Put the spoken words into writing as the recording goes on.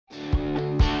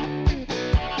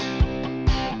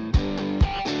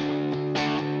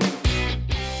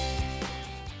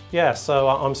Yeah, so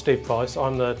I'm Steve Price.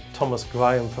 I'm the Thomas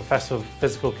Graham Professor of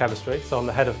Physical Chemistry. So I'm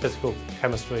the Head of Physical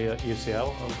Chemistry at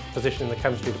UCL. I'm positioned in the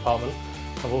Chemistry Department.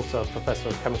 I'm also a Professor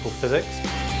of Chemical Physics.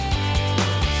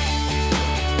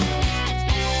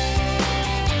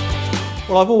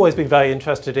 Well, I've always been very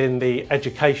interested in the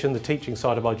education, the teaching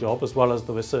side of my job, as well as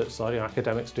the research side.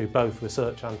 Academics do both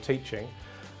research and teaching.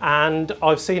 And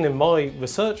I've seen in my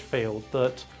research field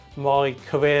that my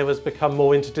career has become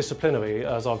more interdisciplinary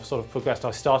as I've sort of progressed.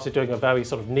 I started doing a very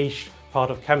sort of niche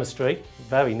part of chemistry,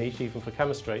 very niche even for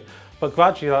chemistry, but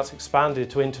gradually that's expanded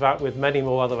to interact with many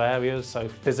more other areas, so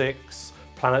physics,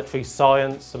 planetary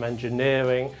science, some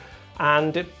engineering,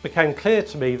 and it became clear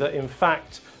to me that in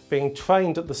fact being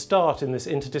trained at the start in this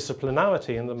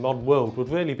interdisciplinarity in the modern world would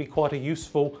really be quite a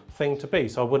useful thing to be.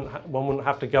 So one wouldn't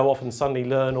have to go off and suddenly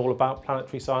learn all about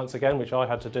planetary science again, which I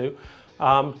had to do.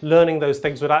 Learning those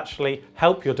things would actually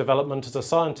help your development as a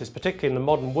scientist, particularly in the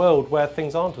modern world where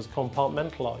things aren't as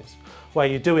compartmentalised, where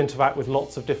you do interact with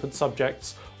lots of different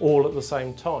subjects all at the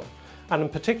same time.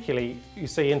 And particularly, you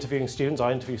see interviewing students,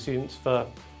 I interview students for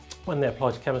when they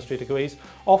apply to chemistry degrees,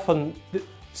 often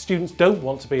students don't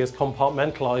want to be as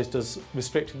compartmentalised as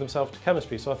restricting themselves to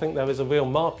chemistry. So I think there is a real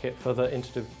market for the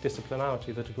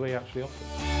interdisciplinarity the degree actually offers.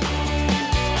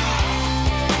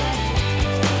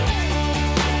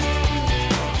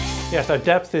 Yeah, so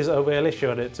depth is a real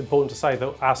issue, and it's important to say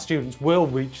that our students will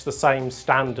reach the same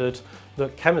standard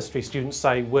that chemistry students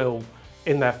say will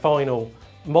in their final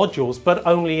modules, but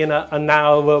only in a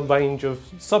narrower range of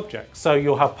subjects. So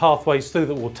you'll have pathways through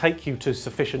that will take you to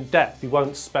sufficient depth. You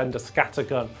won't spend a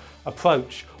scattergun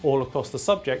approach all across the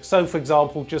subject. So for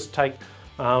example, just take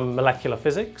molecular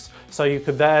physics. So you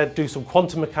could there do some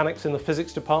quantum mechanics in the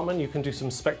physics department, you can do some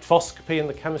spectroscopy in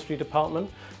the chemistry department,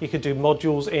 you could do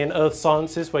modules in earth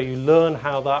sciences where you learn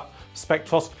how that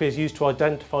spectroscopy is used to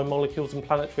identify molecules in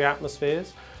planetary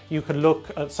atmospheres. You could look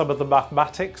at some of the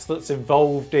mathematics that's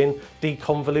involved in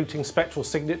deconvoluting spectral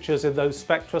signatures in those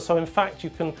spectra. So in fact you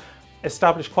can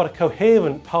establish quite a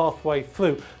coherent pathway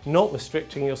through, not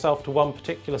restricting yourself to one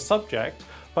particular subject,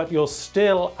 but you're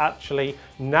still actually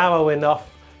narrow enough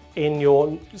in your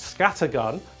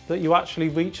scattergun that you actually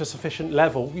reach a sufficient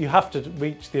level. You have to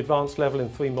reach the advanced level in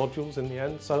 3 modules in the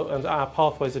end, and our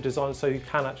pathways are designed so you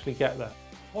can actually get there.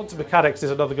 Quantum mechanics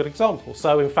is another good example.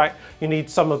 So in fact, you need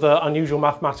some of the unusual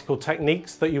mathematical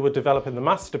techniques that you would develop in the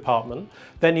maths department.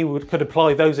 Then you could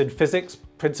apply those in physics,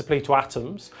 principally to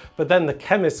atoms. But then the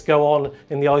chemists go on,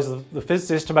 in the eyes of the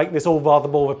physicists, to make this all rather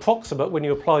more approximate when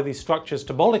you apply these structures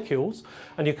to molecules.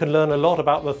 And you can learn a lot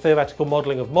about the theoretical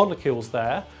modelling of molecules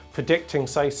there, predicting,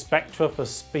 say, spectra for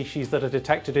species that are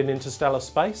detected in interstellar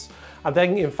space, and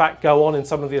then in fact go on in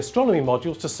some of the astronomy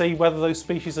modules to see whether those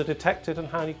species are detected and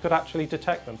how you could actually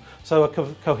detect them. So a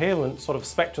coherent sort of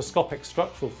spectroscopic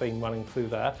structural theme running through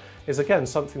there is again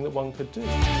something that one could do.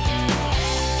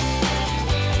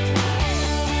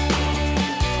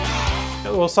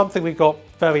 Well, something we got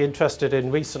very interested in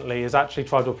recently is actually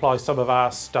trying to apply some of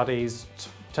our studies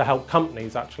to help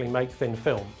companies actually make thin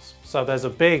films. So there's a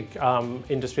big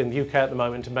industry in the UK at the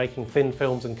moment in making thin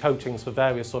films and coatings for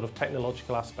various sort of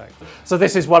technological aspects. So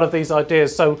this is one of these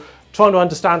ideas. So trying to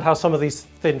understand how some of these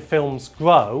thin films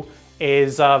grow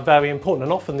is very important,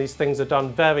 and often these things are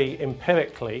done very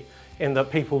empirically in that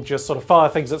people just sort of fire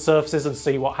things at surfaces and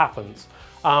see what happens.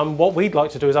 What we'd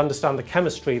like to do is understand the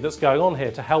chemistry that's going on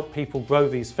here to help people grow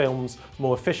these films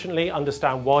more efficiently,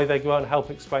 understand why they grow and help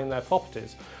explain their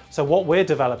properties. So what we're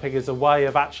developing is a way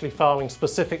of actually firing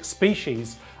specific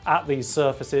species at these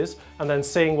surfaces and then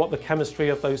seeing what the chemistry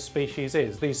of those species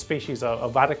is. These species are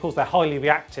radicals, they're highly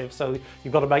reactive, so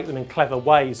you've got to make them in clever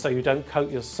ways so you don't coat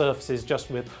your surfaces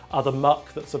just with other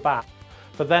muck that's about.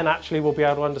 But then actually we'll be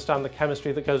able to understand the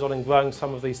chemistry that goes on in growing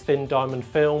some of these thin diamond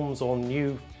films or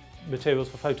new materials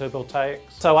for photovoltaics.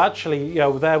 So actually,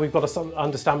 there we've got to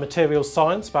understand materials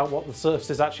science about what the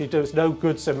surfaces actually do. It's no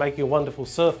good so making a wonderful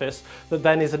surface that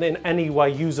then isn't in any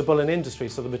way usable in industry.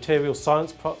 So the materials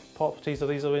science properties of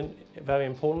these are very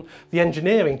important. The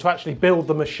engineering to actually build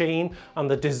the machine and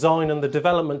the design and the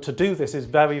development to do this is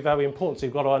very, very important. So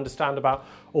you've got to understand about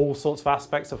all sorts of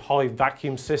aspects of high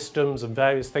vacuum systems and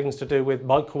various things to do with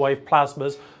microwave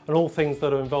plasmas and all things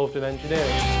that are involved in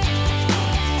engineering.